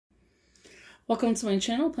Welcome to my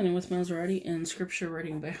channel, Planning with Maserati and Scripture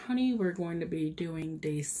Writing by Honey. We're going to be doing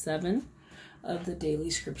day 7 of the daily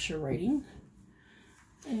scripture writing.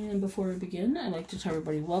 And before we begin, I'd like to tell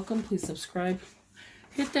everybody welcome. Please subscribe.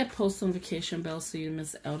 Hit that post notification bell so you don't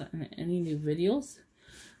miss out on any new videos.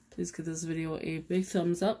 Please give this video a big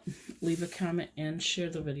thumbs up. Leave a comment and share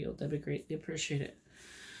the video. That'd be greatly appreciated.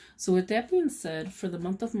 So with that being said, for the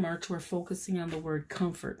month of March, we're focusing on the word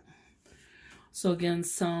comfort. So again,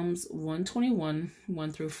 Psalms 121,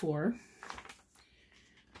 1 through 4.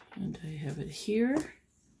 And I have it here.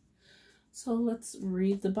 So let's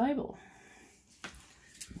read the Bible.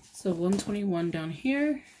 So 121 down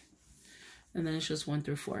here. And then it's just 1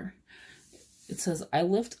 through 4. It says, I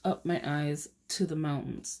lift up my eyes to the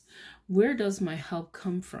mountains. Where does my help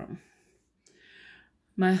come from?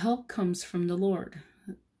 My help comes from the Lord,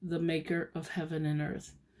 the maker of heaven and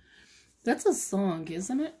earth. That's a song,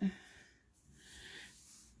 isn't it?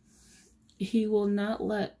 He will not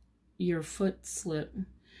let your foot slip.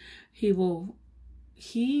 He who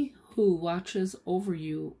watches over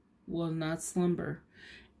you will not slumber.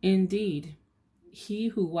 Indeed, he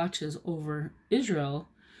who watches over Israel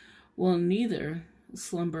will neither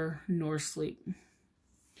slumber nor sleep.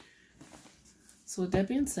 So with that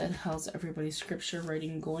being said, how's everybody's scripture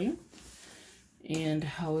writing going? And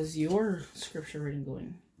how is your scripture writing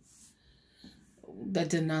going? That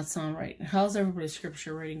did not sound right. How's everybody's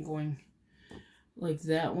scripture writing going? Like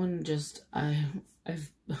that one, just I'm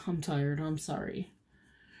tired. I'm sorry.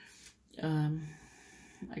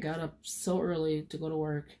 I got up so early to go to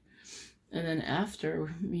work, and then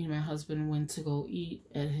after, me and my husband went to go eat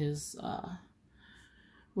at his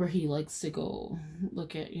where he likes to go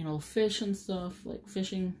look at, you know, fish and stuff, like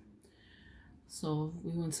fishing. So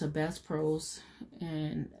we went to Bass Pros,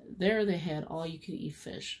 and there they had all you could eat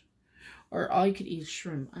fish, or all you could eat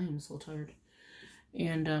shrimp. I am so tired.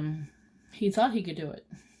 And he thought he could do it,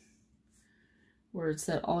 where it's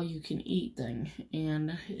that all you can eat thing,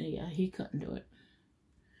 and yeah, he couldn't do it.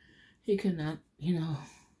 He could not, you know,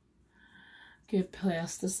 get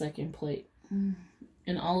past the second plate,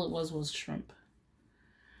 and all it was shrimp.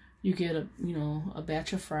 You get a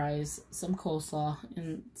batch of fries, some coleslaw,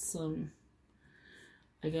 and some,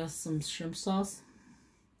 I guess, some shrimp sauce,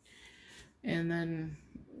 and then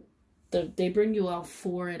they bring you out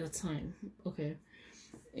 4 at a time, okay,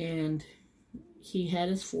 and he had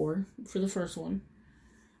his 4 for the first one.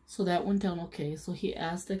 So that went down okay. So he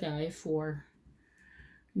asked the guy for,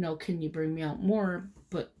 can you bring me out more,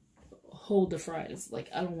 but hold the fries. Like,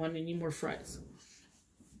 I don't want any more fries.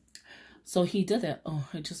 So he did that. Oh,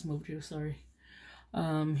 I just moved you, sorry.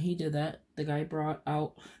 He did that. The guy brought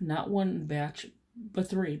out not 1 batch, but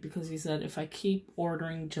 3, because he said, if I keep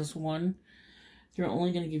ordering just 1, they're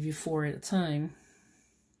only going to give you 4 at a time.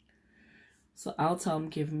 So I'll tell him,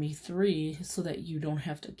 give me 3 so that you don't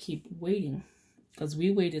have to keep waiting. Because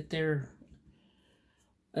we waited there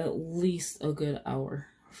at least a good hour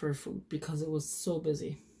for food because it was so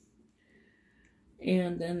busy.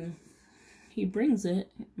 And then he brings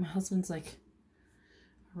it. My husband's like,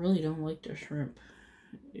 I really don't like the shrimp.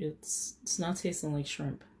 It's not tasting like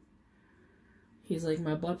shrimp. He's like,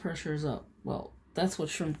 my blood pressure is up. Well, that's what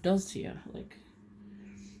shrimp does to you. Like,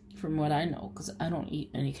 from what I know, because I don't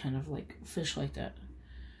eat any kind of like fish like that.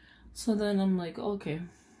 So then I'm like, okay,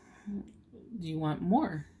 do you want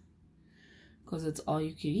more? Because it's all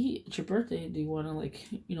you can eat. It's your birthday. Do you want to, like,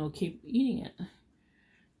 keep eating it?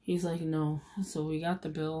 He's like, no. So we got the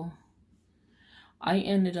bill. I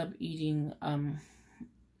ended up eating,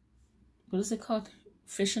 what is it called?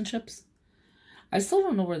 Fish and chips? I still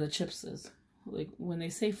don't know where the chips is. Like, when they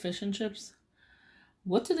say fish and chips,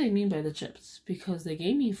 what do they mean by the chips? Because they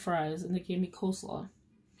gave me fries and they gave me coleslaw.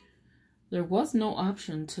 There was no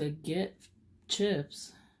option to get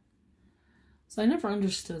chips. So I never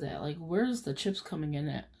understood that. Like, where's the chips coming in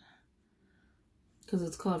at? Because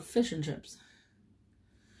it's called fish and chips.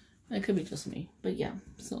 That could be just me. But yeah,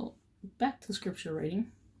 so back to scripture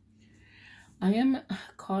writing. I am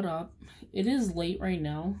caught up. It is late right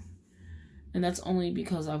now. And that's only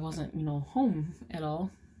because I wasn't, home at all.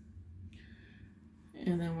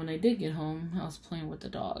 And then when I did get home, I was playing with the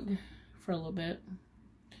dog for a little bit.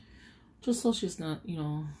 Just so she's not,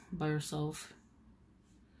 by herself.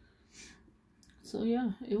 So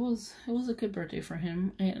yeah, it was a good birthday for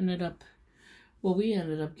him. We ended up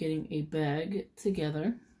getting a bag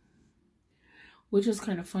together. Which is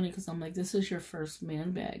kind of funny because I'm like, this is your first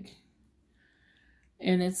man bag.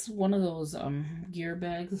 And it's one of those gear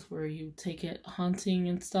bags where you take it hunting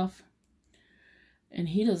and stuff. And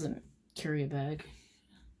he doesn't carry a bag.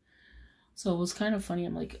 So it was kind of funny.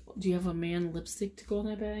 I'm like, do you have a man lipstick to go in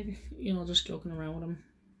that bag? Just joking around with him.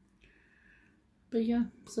 But yeah,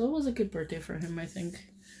 so it was a good birthday for him, I think.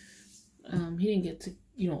 He didn't get to,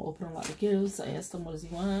 you know, open a lot of gifts. I asked him, what does he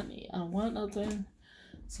want? I don't want nothing.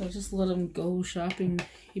 So I just let him go shopping.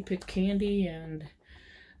 He picked candy and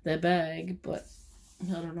that bag, but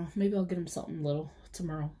I don't know. Maybe I'll get him something little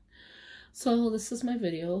tomorrow. So this is my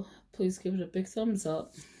video. Please give it a big thumbs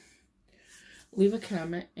up. Leave a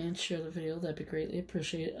comment and share the video. That'd be greatly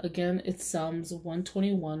appreciated. Again, it's Psalms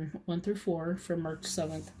 121, 1 through 4 for March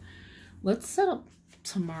 7th. Let's set up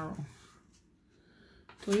tomorrow.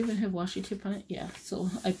 Do I even have washi tape on it? Yeah. So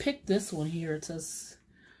I picked this one here. It says,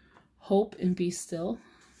 hope and be still.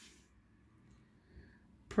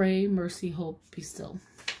 Pray, mercy, hope, be still.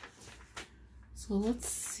 So let's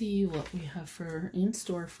see what we have in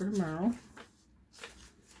store for tomorrow,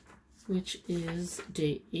 which is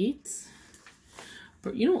day 8.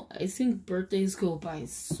 But you know, I think birthdays go by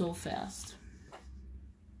so fast.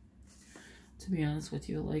 To be honest with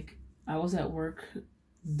you, like, I was at work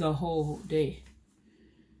the whole day.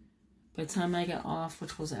 By the time I got off,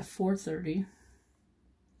 which was at 4:30,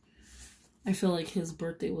 I feel like his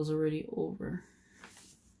birthday was already over.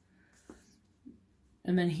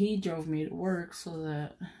 And then he drove me to work so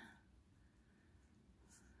that,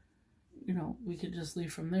 you know, we could just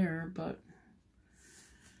leave from there. But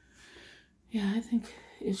yeah, I think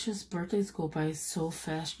it's just birthdays go by so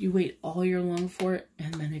fast. You wait all year long for it,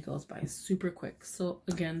 and then it goes by super quick. So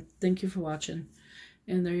again, thank you for watching.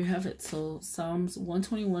 And there you have it. So Psalms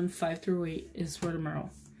 121, 5 through 8 is for tomorrow.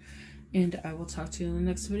 And I will talk to you in the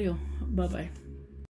next video. Bye-bye.